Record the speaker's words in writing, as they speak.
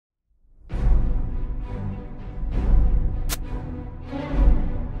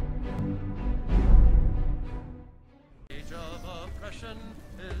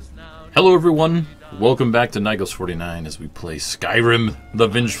Hello everyone, welcome back to Nigos49 as we play Skyrim, the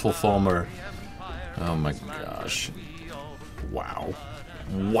Vengeful Falmer. Oh my gosh. Wow.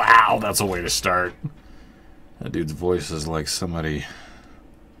 Wow, that's a way to start. That dude's voice is like somebody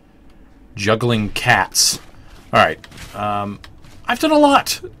juggling cats. Alright, I've done a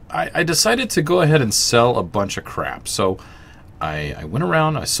lot. I decided to go ahead and sell a bunch of crap. So I went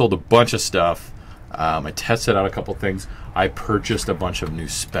around, I sold a bunch of stuff. I tested out a couple things. I purchased a bunch of new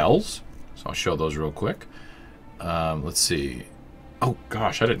spells, so I'll show those real quick. Let's see. Oh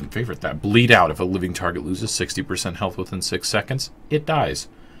gosh, I didn't favorite that. Bleed out. If a living target loses 60% health within 6 seconds, it dies.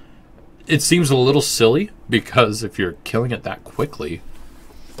 It seems a little silly, because if you're killing it that quickly,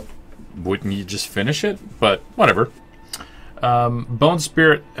 wouldn't you just finish it? But whatever. Bone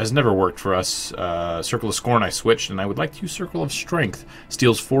Spirit has never worked for us. Circle of Scorn I switched, and I would like to use Circle of Strength.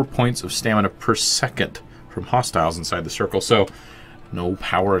 Steals 4 points of stamina per second from hostiles inside the circle, so no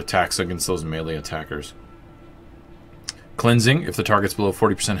power attacks against those melee attackers. Cleansing, if the target's below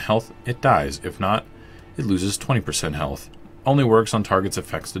 40% health, it dies. If not, it loses 20% health. Only works on targets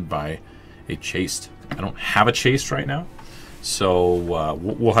affected by a chaste. I don't have a chaste right now, so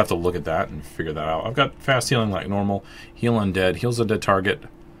we'll have to look at that and figure that out. I've got fast healing like normal. Heal undead. Heals a dead target,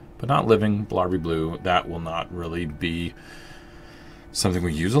 but not living. Blarby Blue. That will not really be something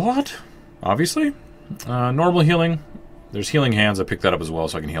we use a lot, obviously. Normal healing. There's healing hands. I picked that up as well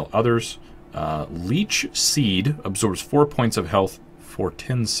so I can heal others. Leech Seed absorbs 4 points of health for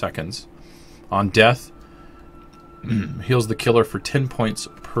 10 seconds. On death, heals the killer for 10 points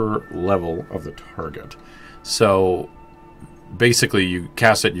per level of the target. So basically, you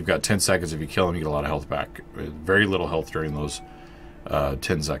cast it, you've got 10 seconds. If you kill him, you get a lot of health back. Very little health during those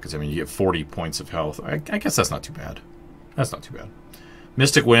 10 seconds. I mean, you get 40 points of health. I guess that's not too bad. That's not too bad.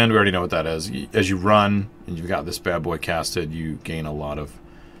 Mystic Wind, we already know what that is. As you run, and you've got this bad boy casted, you gain a lot of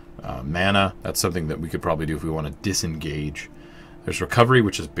mana. That's something that we could probably do if we want to disengage. There's Recovery,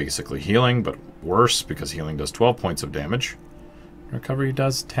 which is basically healing, but worse, because healing does 12 points of damage. Recovery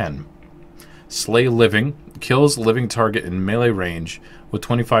does 10. Slay Living kills living target in melee range with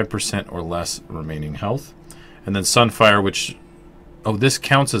 25% or less remaining health. And then Sunfire, which... oh, this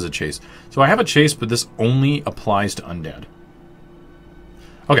counts as a chase. So I have a chase, but this only applies to undead.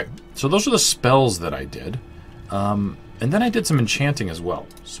 Okay, so those are the spells that I did. And then I did some enchanting as well.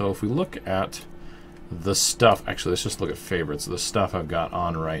 So if we look at the stuff... actually, let's just look at favorites. The stuff I've got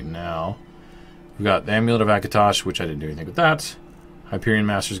on right now. We've got the Amulet of Akatosh, which I didn't do anything with that. Hyperion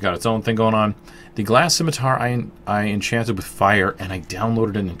Master's got its own thing going on. The Glass Scimitar I enchanted with fire, and I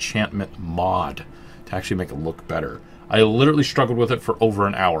downloaded an enchantment mod to actually make it look better. I literally struggled with it for over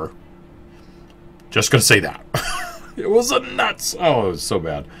an hour. Just gonna say that. It was a nuts. Oh, it was so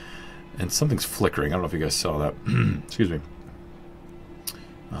bad. And something's flickering. I don't know if you guys saw that. Excuse me.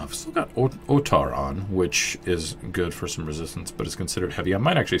 I've still got Otar on, which is good for some resistance, but it's considered heavy. I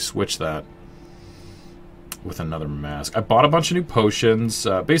might actually switch that with another mask. I bought a bunch of new potions.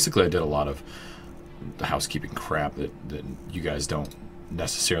 Basically, I did a lot of the housekeeping crap that you guys don't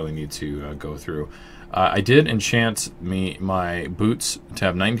necessarily need to go through. I did enchant my boots to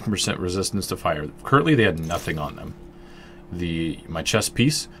have 90% resistance to fire. Currently, they had nothing on them. My chest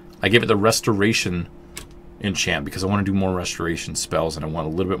piece, I gave it the restoration enchant because I want to do more restoration spells and I want a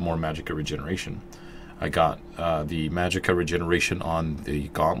little bit more magicka regeneration. I got the magicka regeneration on the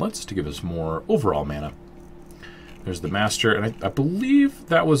gauntlets to give us more overall mana. There's the master, and I believe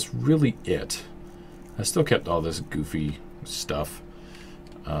that was really it. I still kept all this goofy stuff.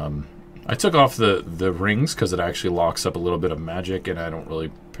 I took off the rings because it actually locks up a little bit of magic, and I don't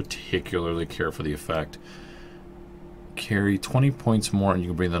really particularly care for the effect. Carry 20 points more, and you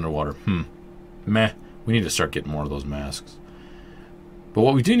can breathe underwater. Meh. We need to start getting more of those masks. But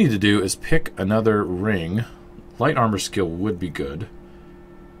what we do need to do is pick another ring. Light armor skill would be good.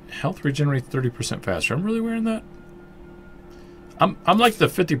 Health regenerates 30% faster. I'm really wearing that? I'm like the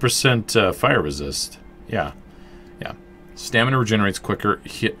 50% fire resist. Yeah. Yeah. Stamina regenerates quicker.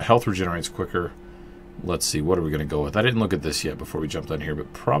 Health regenerates quicker. Let's see. What are we going to go with? I didn't look at this yet before we jumped on here,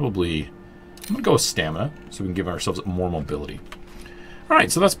 but probably... I'm going to go with stamina so we can give ourselves more mobility.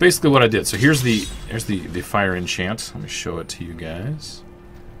 Alright, so that's basically what I did. So here's the fire enchant. Let me show it to you guys.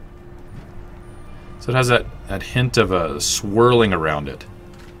 So it has that hint of a swirling around it,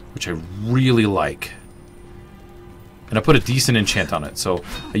 which I really like. And I put a decent enchant on it, so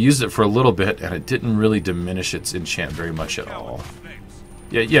I used it for a little bit, and it didn't really diminish its enchant very much at all.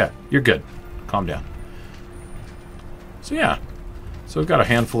 Yeah, you're good. Calm down. So yeah. So we've got a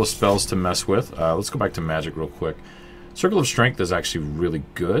handful of spells to mess with. Let's go back to magic real quick. Circle of Strength is actually really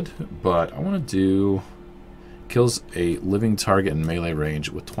good, but I want to do Kills a living target in melee range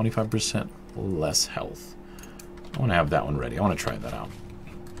with 25% less health. I want to have that one ready. I want to try that out.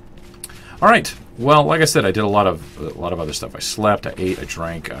 All right. Well, like I said, I did a lot of other stuff. I slept, I ate, I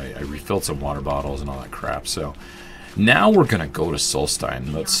drank, I refilled some water bottles and all that crap. So now we're gonna go to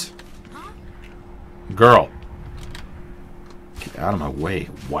Solstein. Let's, girl, get out of my way.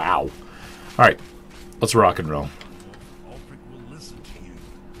 Wow. All right, let's rock and roll.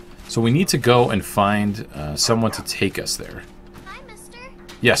 So we need to go and find someone to take us there. Hi, mister.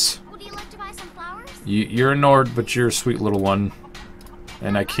 Yes. Would you like to buy some flowers? You're a Nord, but you're a sweet little one,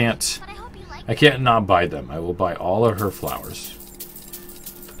 and I can't not buy them. I will buy all of her flowers.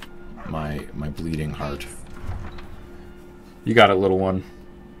 My bleeding heart. You got it, little one.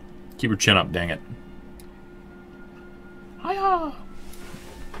 Keep your chin up, dang it. Hiya!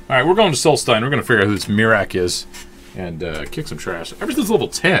 Alright, we're going to Solstein. We're going to figure out who this Mirak is and kick some trash. Ever since level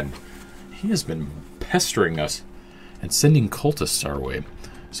 10, he has been pestering us and sending cultists our way.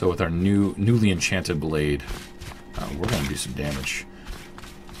 So with our newly enchanted blade, we're going to do some damage.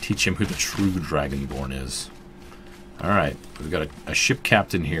 Teach him who the true Dragonborn is. Alright, we've got a ship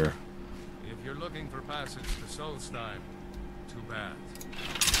captain here. If you're looking for passage to Solstein, too bad.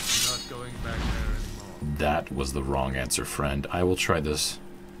 I'm not going back there anymore. That was the wrong answer, friend. I will try this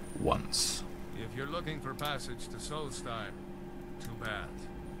once. If you're looking for passage to Solstein, too bad.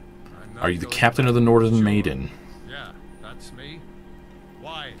 I'm not Are you the going captain of the Northern Maiden? Yeah, that's me.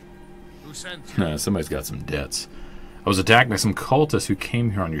 Why? Who sent you? Somebody's got some debts. I was attacked by some cultists who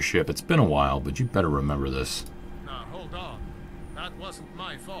came here on your ship. It's been a while, but you better remember this. Now, hold on. That wasn't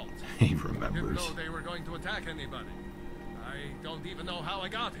my fault. He I didn't remembers. know they were going to attack anybody. I don't even know how I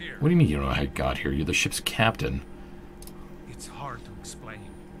got here. What do you mean you don't know how you got here? You're the ship's captain. It's hard to explain.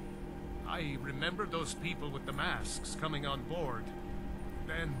 I remember those people with the masks coming on board.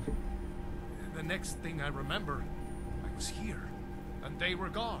 Then, the next thing I remember, I was here, and they were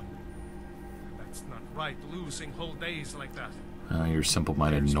gone. That's not right, losing whole days like that. You're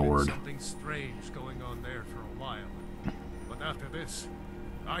simple-minded There's been Nord. something strange going on there for a while. But after this,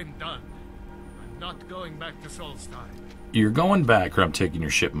 I'm done. I'm not going back to Solstein. You're going back, or I'm taking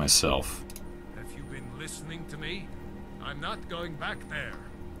your ship myself. Have you been listening to me? I'm not going back there.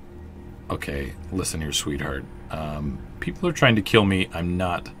 Okay, listen here, sweetheart. People are trying to kill me. I'm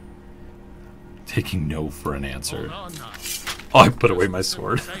not taking no for an answer. Hold on now. Oh, I put away my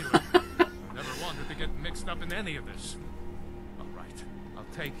sword. I never wanted to get mixed up in any of this. All right, I'll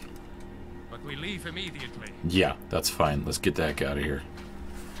take it. But we leave immediately. Yeah, that's fine. Let's get the heck out of here.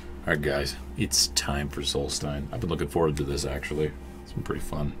 Alright, guys. It's time for Solstein. I've been looking forward to this, actually. It's been pretty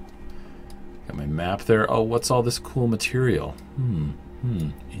fun. Got my map there. Oh, what's all this cool material?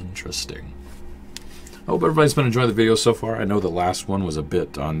 Interesting. I hope everybody's been enjoying the video so far. I know the last one was a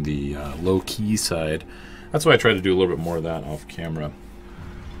bit on the low-key side. That's why I tried to do a little bit more of that off camera.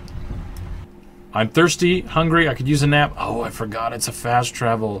 I'm thirsty, hungry, I could use a nap. Oh, I forgot it's a fast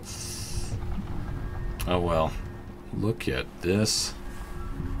travel. Oh well. Look at this.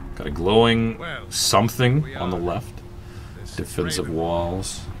 Got a glowing something on the left. Defensive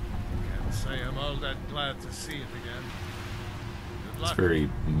walls. Can't say I'm all that glad to see it again. Good It's luck. very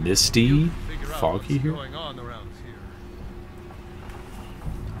misty, You figure out foggy what's here. going on around here.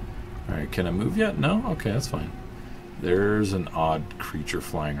 Alright, can I move yet? No? Okay, that's fine. There's an odd creature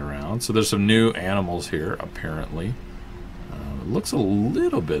flying around. So there's some new animals here, apparently. It looks a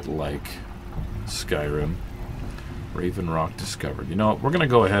little bit like Skyrim. Raven Rock discovered. You know what? We're going to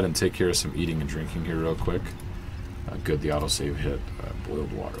go ahead and take care of some eating and drinking here real quick. Good, the autosave hit.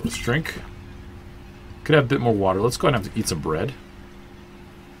 Boiled water. Let's drink. Could have a bit more water. Let's go ahead and have to eat some bread.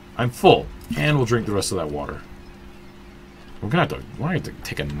 I'm full. And we'll drink the rest of that water. We're going to have to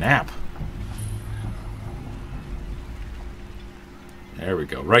take a nap. There we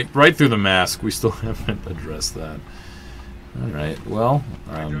go. Right through the mask. We still haven't addressed that. Alright, well,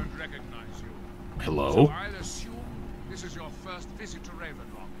 I don't recognize you. hello? So I'll assume this is your first visit to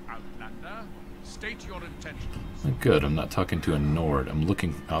Ravenlock, Outlander. State your intentions. Good, I'm not talking to a Nord.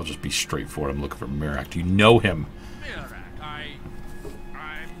 I'll just be straightforward. I'm looking for Mirak. Do you know him? Mirak, I'm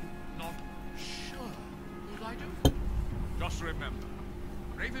not sure. Would I do? Just remember,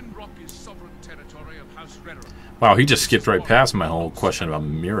 Ravenlock is sovereign territory of House Rederer. Wow, he just skipped right past my whole question about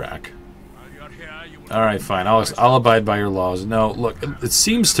Mirak. While you're here, you will Alright, fine. I'll abide by your laws. No, look, it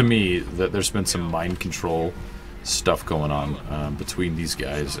seems to me that there's been some mind control stuff going on between these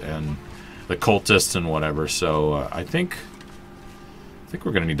guys and the cultists and whatever. So I think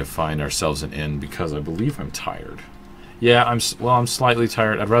we're gonna need to find ourselves an inn because I believe I'm tired. Yeah, I'm slightly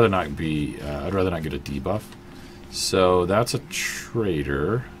tired. I'd rather not be. I'd rather not get a debuff. So that's a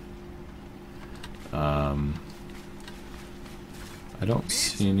trader. I don't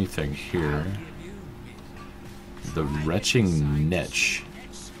see anything here. The retching niche.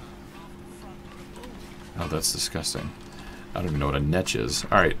 Oh, that's disgusting. I don't even know what a niche is.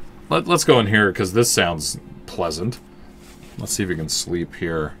 Alright, let's go in here because this sounds pleasant. Let's see if we can sleep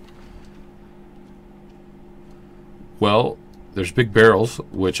here. Well, there's big barrels,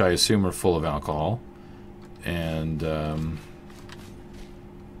 which I assume are full of alcohol. And,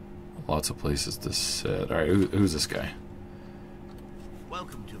 lots of places to sit. Alright, who's this guy?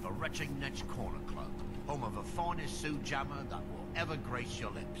 Welcome to the Retching Niche Corner Club, home of the finest Sioux jammer that will ever grace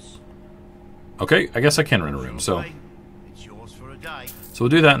your lips. Okay, I guess I can rent a room, so... It's yours for a day. So we'll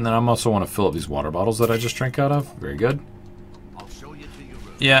do that, and then I also want to fill up these water bottles that I just drank out of. Very good. I'll show you to your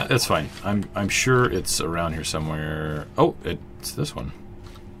room. Yeah, it's fine. I'm sure it's around here somewhere. Oh, it's this one.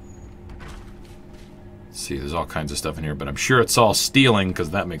 Let's see, there's all kinds of stuff in here, but I'm sure it's all stealing,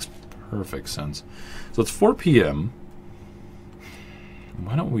 because that makes perfect sense. So it's 4 p.m.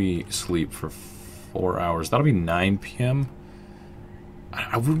 Why don't we sleep for 4 hours? That'll be 9 p.m.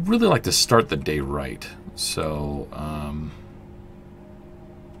 I would really like to start the day right. So,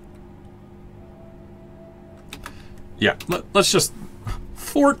 yeah, let's just...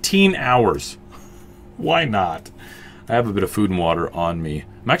 14 hours. Why not? I have a bit of food and water on me.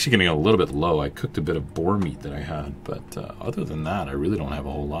 I'm actually getting a little bit low. I cooked a bit of boar meat that I had, but other than that, I really don't have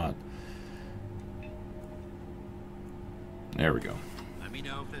a whole lot. There we go. Let me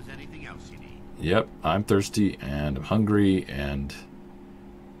know if there's anything else you need. Yep, I'm thirsty and I'm hungry and...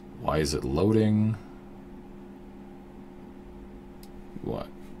 Why is it loading? What?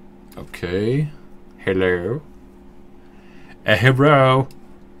 Okay. Hello. Hello.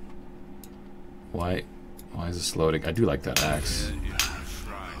 Why is this loading? I do like that axe.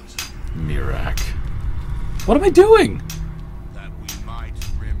 Mirak. What am I doing? That we might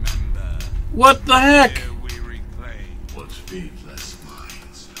remember. What the heck? Here we reclaim. What faithless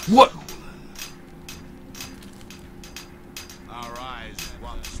minds? What? Our eyes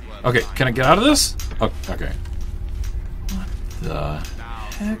once were Okay, can I get out of this? Oh, okay. What the now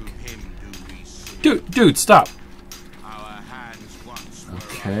heck? through him do we see. Dude, stop. Our hands once were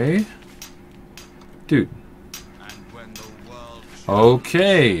Okay. Dude. and when the world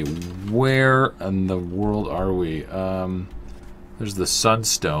Okay, where in the world are we? There's the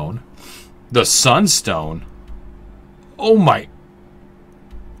Sunstone. The Sunstone? Oh my...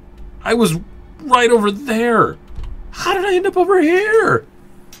 I was right over there! How did I end up over here?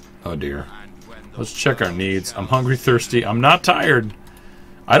 Oh dear. Let's check our needs. I'm hungry, thirsty. I'm not tired.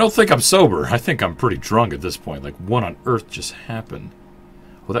 I don't think I'm sober. I think I'm pretty drunk at this point. Like, what on earth just happened?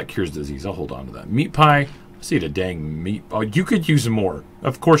 Well, that cures disease. I'll hold on to that. Meat pie. Let's eat a dang meat. Oh, you could use more.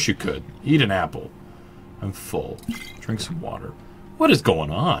 Of course you could. Eat an apple. I'm full. Drink some water. What is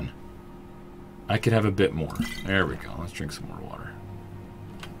going on? I could have a bit more. There we go. Let's drink some more water.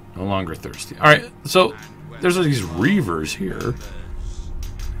 No longer thirsty. Alright, so there's these reavers here.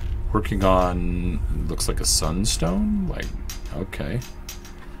 Working on, looks like a sunstone? Like, okay.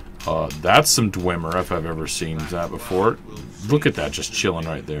 That's some Dwemer if I've ever seen that before. Look at that, just chilling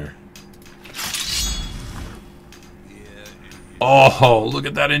right there. Oh, look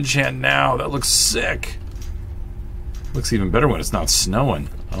at that enchant now. That looks sick. Looks even better when it's not snowing.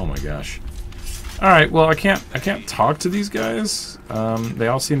 Oh my gosh. Alright, well I can't talk to these guys. They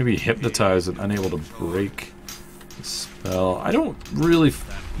all seem to be hypnotized and unable to break the spell. I don't really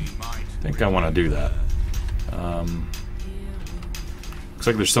think I want to do that. Looks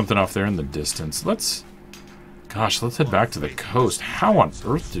like there's something off there in the distance. Let's head back to the coast. How on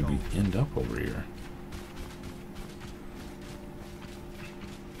earth did we end up over here?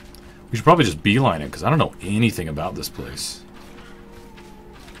 We should probably just beeline it, because I don't know anything about this place.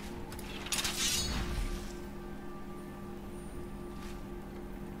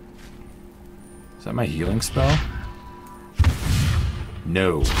 Is that my healing spell?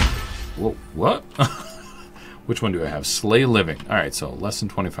 No. Whoa, what? Which one do I have? Slay Living. Alright, so less than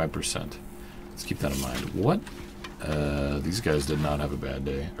 25%. Let's keep that in mind. What? These guys did not have a bad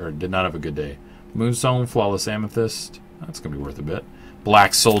day. Or did not have a good day. Moonstone, Flawless Amethyst. That's going to be worth a bit.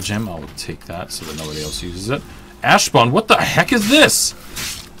 Black Soul Gem. I'll take that so that nobody else uses it. Ash Spawn. What the heck is this?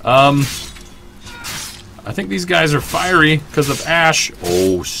 I think these guys are fiery because of ash.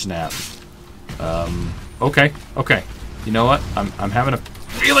 Oh, snap. Okay. You know what? I'm having a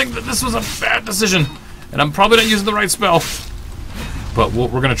feeling that this was a bad decision. And I'm probably not using the right spell. But we're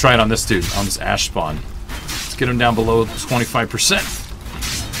going to try it on this dude. On this Ash Spawn. Let's get him down below 25%.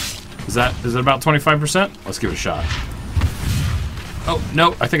 Is it about 25%? Let's give it a shot. Oh,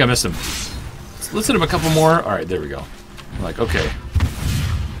 no. I think I missed him. Let's hit him a couple more. Alright, there we go. I'm like, okay.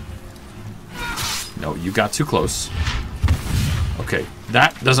 No, you got too close. Okay,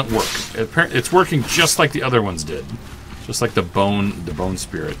 that doesn't work. It's working just like the other ones did. Just like the bone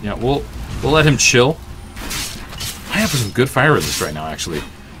spirit. Yeah, we'll let him chill. I have some good fire resist right now, actually.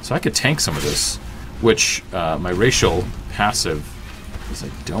 So I could tank some of this, which my racial passive is I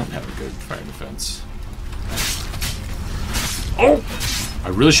don't have a good fire defense. Oh! I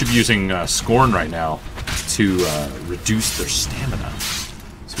really should be using Scorn right now to reduce their stamina.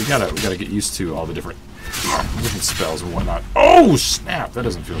 So we gotta get used to all the different spells and whatnot. Oh snap! That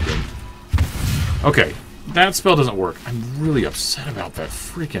doesn't feel good. Okay, that spell doesn't work. I'm really upset about that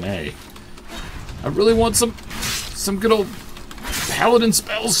freaking A. I really want some good old paladin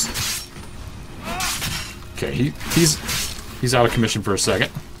spells. Okay, he's out of commission for a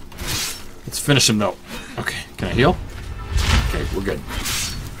second. Let's finish him though. Okay, can I heal? Okay, we're good.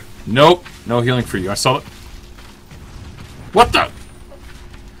 Nope, no healing for you. I saw it. What the?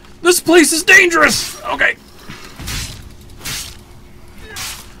 This place is dangerous! Okay.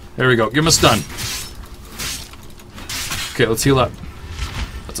 There we go. Give him a stun. Okay, let's heal up.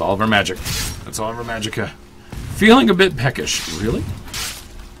 That's all of our magic. That's all of our magicka. Feeling a bit peckish. Really?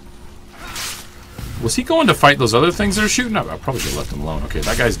 Was he going to fight those other things that are shooting up? I probably should have left him alone. Okay,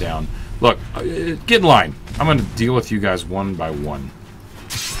 that guy's down. Look, get in line. I'm going to deal with you guys one by one.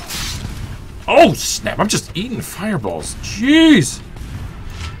 Oh, snap. I'm just eating fireballs. Jeez.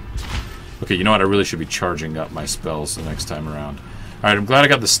 Okay, you know what? I really should be charging up my spells the next time around. Alright, I'm glad I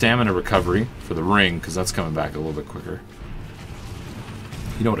got the stamina recovery for the ring, because that's coming back a little bit quicker.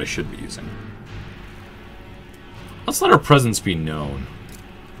 You know what I should be using? Let's let our presence be known.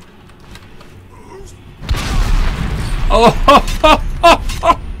 Oh,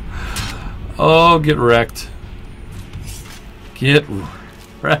 oh, get wrecked. Get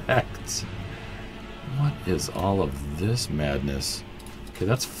wrecked. What is all of this madness? Okay,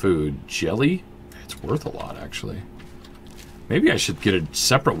 that's food. Jelly? It's worth a lot, actually. Maybe I should get a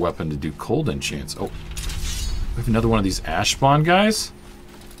separate weapon to do cold enchants. Oh, we have another one of these ash spawn guys?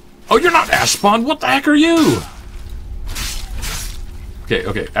 Oh, you're not ash spawn! What the heck are you? Okay,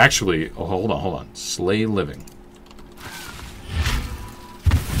 okay, actually, oh, hold on. Slay living.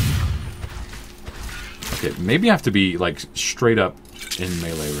 Okay, maybe I have to be, like, straight up in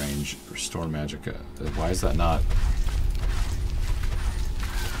melee range. Restore magicka. Why is that not?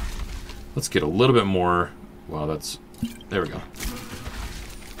 Let's get a little bit more. Wow, that's... There we go.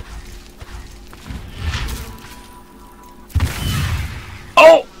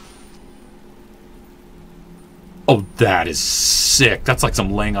 Oh! Oh, that is sick. That's like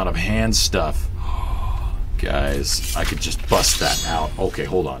some laying on of hands stuff. Guys, I could just bust that out. Okay,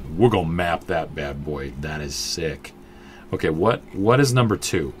 hold on. We're gonna map that bad boy. That is sick. Okay, what is number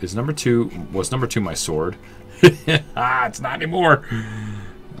 2? Was number 2 my sword? Ah, it's not anymore.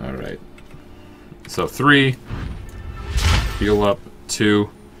 Alright. So 3. Heal up. 2.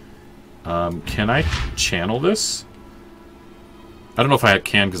 Can I channel this? I don't know if I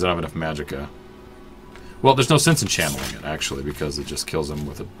can because I don't have enough magicka. Well, there's no sense in channeling it, actually, because it just kills them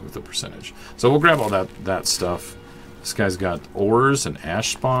with a percentage. So we'll grab all that stuff. This guy's got ores and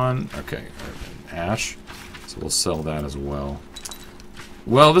ash spawn. Okay, ash. So we'll sell that as well.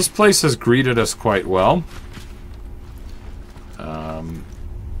 Well, this place has greeted us quite well.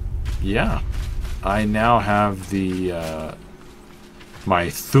 Yeah. I now have the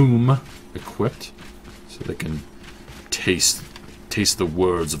my Thum equipped, so they can taste the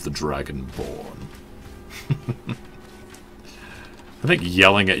words of the Dragonborn. I think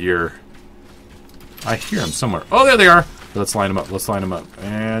yelling at your... I hear them somewhere. Oh, there they are! Let's line them up. Let's line them up.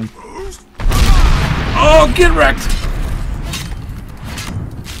 And... Oh, get wrecked!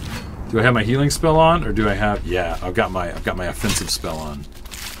 Do I have my healing spell on, or do I have... Yeah, I've got my offensive spell on.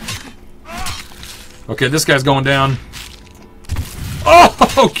 Okay, this guy's going down.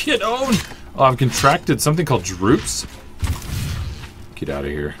 Oh, get owned! Oh, I've contracted something called droops. Get out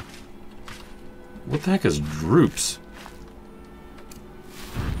of here. What the heck is droops?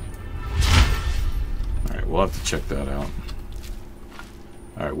 Alright, we'll have to check that out.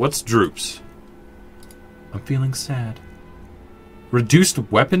 Alright, what's droops? I'm feeling sad. Reduced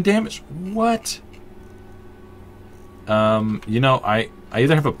weapon damage? What? You know, I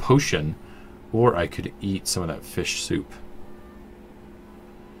either have a potion or I could eat some of that fish soup.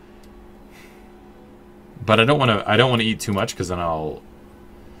 But I don't want to eat too much because then I'll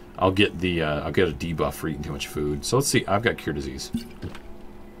get a debuff for eating too much food. So let's see. I've got cure disease.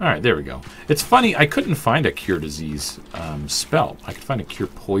 All right, there we go. It's funny. I couldn't find a cure disease spell. I could find a cure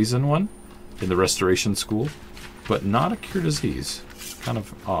poison one in the restoration school, but not a cure disease. Kind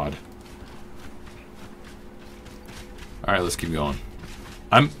of odd. All right, let's keep going.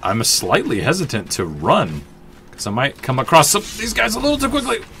 I'm slightly hesitant to run because I might come across some of these guys a little too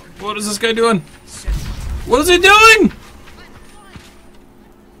quickly. What is this guy doing? What is he doing?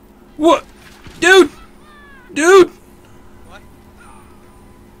 What? Dude! Dude! What?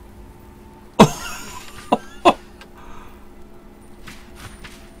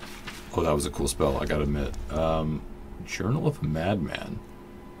 Oh, that was a cool spell, I gotta admit. Journal of a Madman.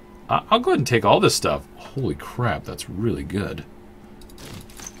 I'll go ahead and take all this stuff. Holy crap, that's really good.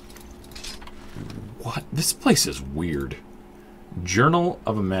 What? This place is weird. Journal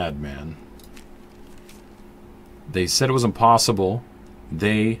of a Madman. They said it was impossible.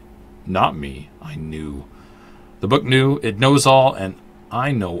 They, not me, I knew. The book knew, it knows all, and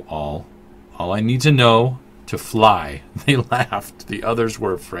I know all. All I need to know to fly. They laughed. The others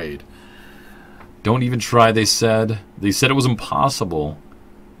were afraid. Don't even try, they said. They said it was impossible.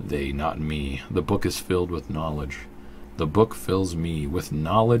 They, not me. The book is filled with knowledge. The book fills me with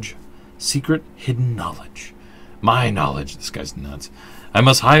knowledge. Secret, hidden knowledge. My knowledge. This guy's nuts. I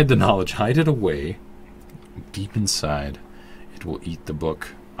must hide the knowledge. Hide it away. Deep inside. It will eat the book.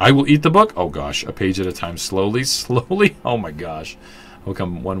 I will eat the book? Oh gosh. A page at a time. Slowly, slowly. Oh my gosh. I will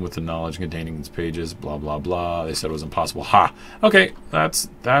come one with the knowledge containing its pages. Blah, blah, blah. They said it was impossible. Ha! Okay. That's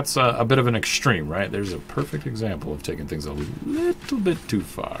a bit of an extreme, right? There's a perfect example of taking things a little bit too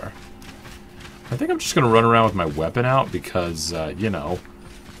far. I think I'm just going to run around with my weapon out because, you know,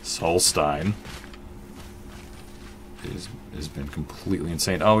 Solstein has been completely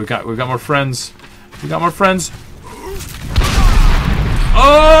insane. Oh, we've got more friends. We got more friends.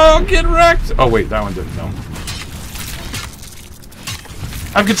 Oh, get wrecked! Oh wait, that one didn't. No.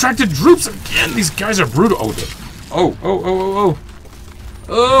 I've contracted droops again. These guys are brutal. Oh,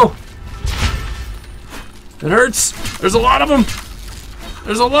 oh. It hurts. There's a lot of them.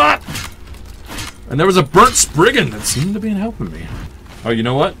 There's a lot. And there was a burnt Spriggan that seemed to be helping me. Oh, you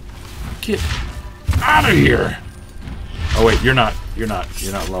know what? Get out of here. Oh wait, you're not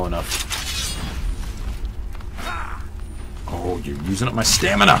low enough. Oh, you're using up my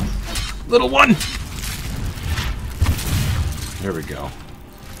stamina. Little one. There we go.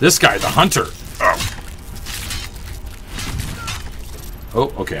 This guy, the hunter.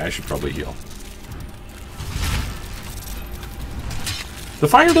 Oh, okay, I should probably heal. The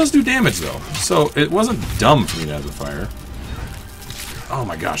fire does do damage, though, so it wasn't dumb for me to have the fire. Oh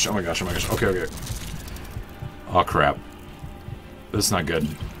my gosh, oh my gosh, oh my gosh. Okay, okay. Oh, crap. This is not good.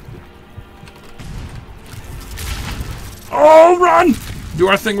 Oh, run! Do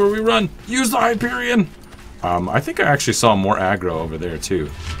our thing where we run. Use the Hyperion. I think I actually saw more aggro over there, too.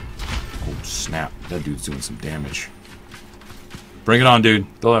 Oh, snap. That dude's doing some damage. Bring it on, dude.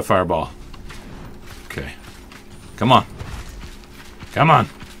 Throw that fireball. Okay. Come on. Come on.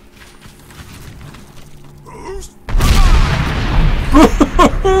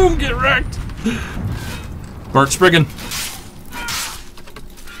 Boom! Get wrecked. Burnt Spriggan.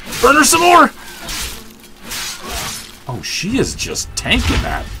 Burn her some more! Oh, she is just tanking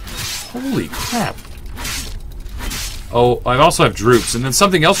that. Holy crap. Oh, I also have droops, and then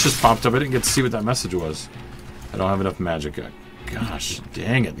something else just popped up. I didn't get to see what that message was. I don't have enough magic. Gosh,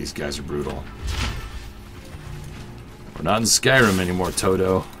 dang it, these guys are brutal. We're not in Skyrim anymore,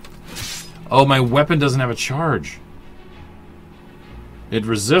 Toto. Oh, my weapon doesn't have a charge. It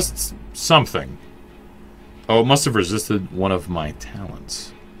resists something. Oh, it must have resisted one of my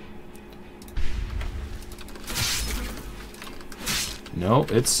talents. No,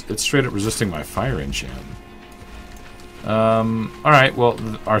 it's straight up resisting my fire enchant. Alright, well,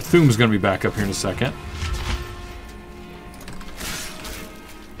 our Thume's gonna be back up here in a second.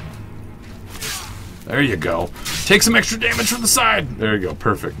 There you go. Take some extra damage from the side! There you go,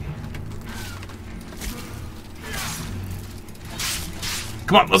 perfect.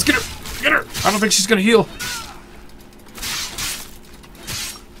 Come on, let's get her! Get her! I don't think she's gonna heal.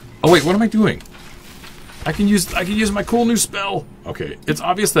 Oh wait, what am I doing? I can use my cool new spell. Okay, it's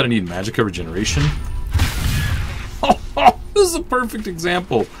obvious that I need Magicka Regeneration. Oh, this is a perfect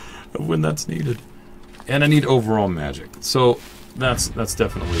example of when that's needed. And I need overall magic. So that's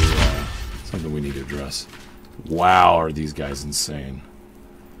definitely something we need to address. Wow, are these guys insane.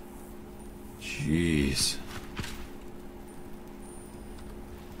 Jeez.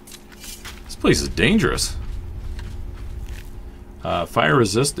 This place is dangerous. Fire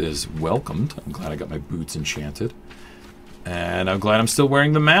resist is welcomed. I'm glad I got my boots enchanted. And I'm glad I'm still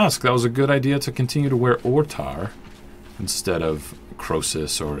wearing the mask. That was a good idea to continue to wear Ortar instead of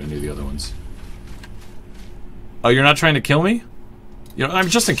Croesus or any of the other ones. Oh, you're not trying to kill me? You know, I'm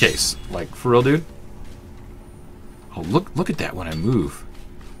just in case. Like, for real, dude? Oh, look at that when I move.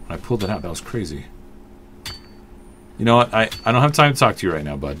 When I pulled it out, that was crazy. You know what? I don't have time to talk to you right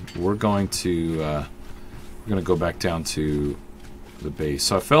now, bud. We're going to We're gonna go back down to the base.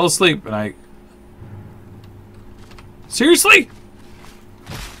 So I fell asleep and I... Seriously?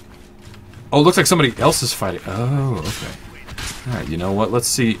 Oh, it looks like somebody else is fighting. Oh, okay. Alright, you know what? Let's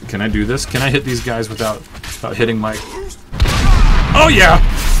see. Can I do this? Can I hit these guys without hitting my... Oh, yeah!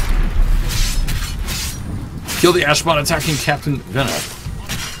 Kill the Ash Spawn attacking Captain Venom.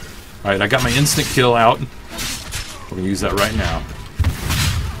 Alright, I got my instant kill out. We're gonna use that right now.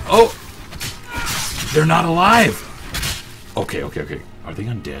 Oh! They're not alive! Okay, okay, okay. Are they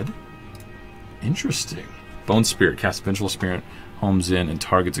undead? Interesting. Bone Spirit. Cast Vengeful Spirit. Homes in and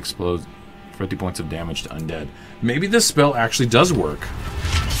targets explode. 50 points of damage to undead. Maybe this spell actually does work.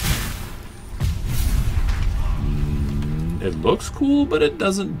 It looks cool, but it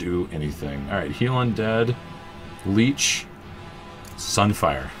doesn't do anything. Alright, heal undead. Leech.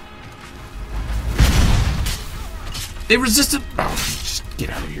 Sunfire. They resisted... Oh, just get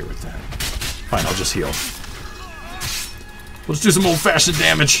out of here with that. Fine, I'll just heal. Let's do some old-fashioned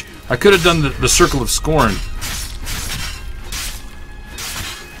damage. I could have done the Circle of Scorn.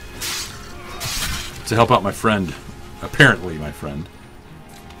 To help out my friend. Apparently my friend.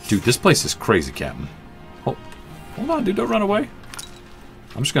 Dude, this place is crazy, Captain. Hold on, dude, don't run away.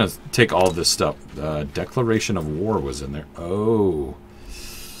 I'm just gonna take all of this stuff. Declaration of War was in there. Oh.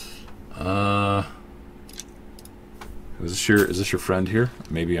 Is this your friend here?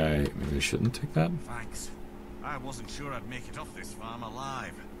 Maybe I shouldn't take that? Thanks. I wasn't sure I'd make it off this farm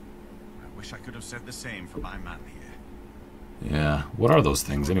alive. I wish I could have said the same for my man here. Yeah. What are those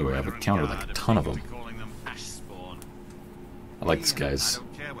things anyway? I've encountered like a ton of them. I like this guy's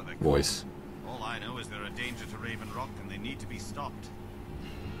voice. All I know is they're a danger to Raven Rock and they need to be stopped.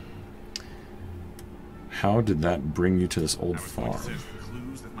 How did that bring you to this old farm? Search for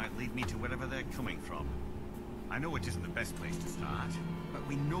clues that might lead me to wherever they're coming from. I know it isn't the best place to start, but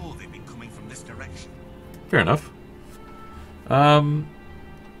we know they've been coming from this direction. Fair enough.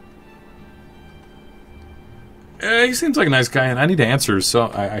 He seems like a nice guy, and I need answers,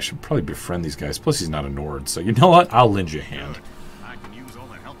 so I should probably befriend these guys. Plus, he's not a Nord, so you know what? I'll lend you a hand. I can use all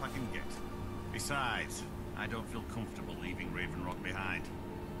the help I can get. Besides, I don't feel comfortable leaving Raven Rock behind,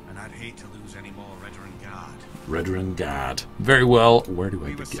 and I'd hate to lose any more Veteran Guard. Veteran Guard. Very well. Where do I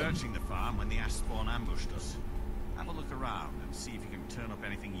begin? We were searching the farm when the Ash Spawn ambushed us. Have a look around and see if you can turn up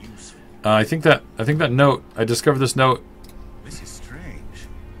anything useful. I think that note. I discovered this note. This is strange.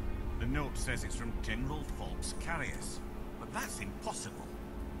 The note says it's from General Falk's Carriers, but that's impossible.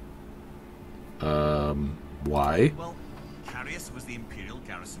 Why? Well, Carrius was the Imperial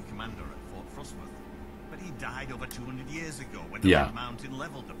garrison commander at Fort Frostworth, but he died over 200 years ago when the Red Mountain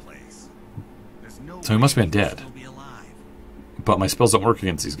leveled the place. There's no so he must have been dead. Still be alive. But my spells don't work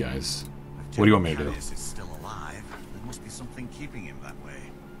against these guys. What do you want me to do? Carrius is still alive. There must be something keeping him that way.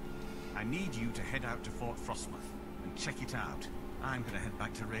 I need you to head out to Fort Frostworth and check it out. I'm going to head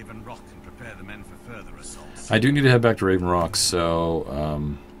back to Raven Rock and prepare the men for further assaults. I do need to head back to Raven Rock, so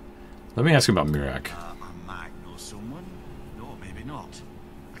let me ask you about Mirak. I might know someone. No, maybe not.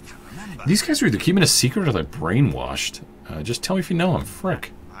 I can't remember. These guys are either keeping a secret or they're brainwashed. Just tell me if you know him.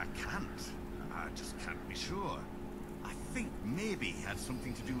 Frick. I can't. I just can't be sure. I think maybe it had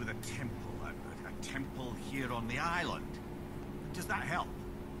something to do with a temple. A temple here on the island. Does that help?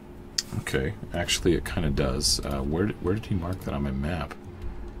 Okay, actually it kind of does. Where did he mark that on my map?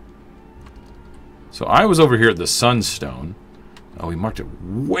 So I was over here at the Sunstone. Oh, he marked it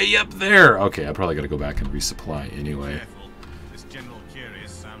way up there. Okay, I probably got to go back and resupply anyway. Careful. This General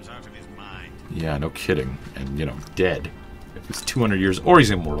Curious sounds out of his mind. Yeah, no kidding. And, you know, dead. If it's 200 years, or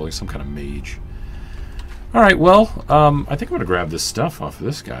he's immortal, he's some kind of mage. Alright, well, I think I'm going to grab this stuff off of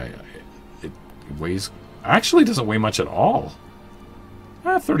this guy. It weighs... Actually, doesn't weigh much at all.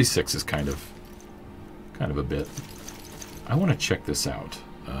 36 is kind of a bit. I want to check this out.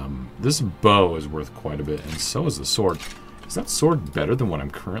 This bow is worth quite a bit, and so is the sword. Is that sword better than what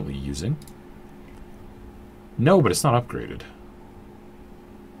I'm currently using? No, but it's not upgraded.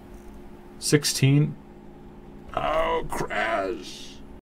 16. Oh, crash.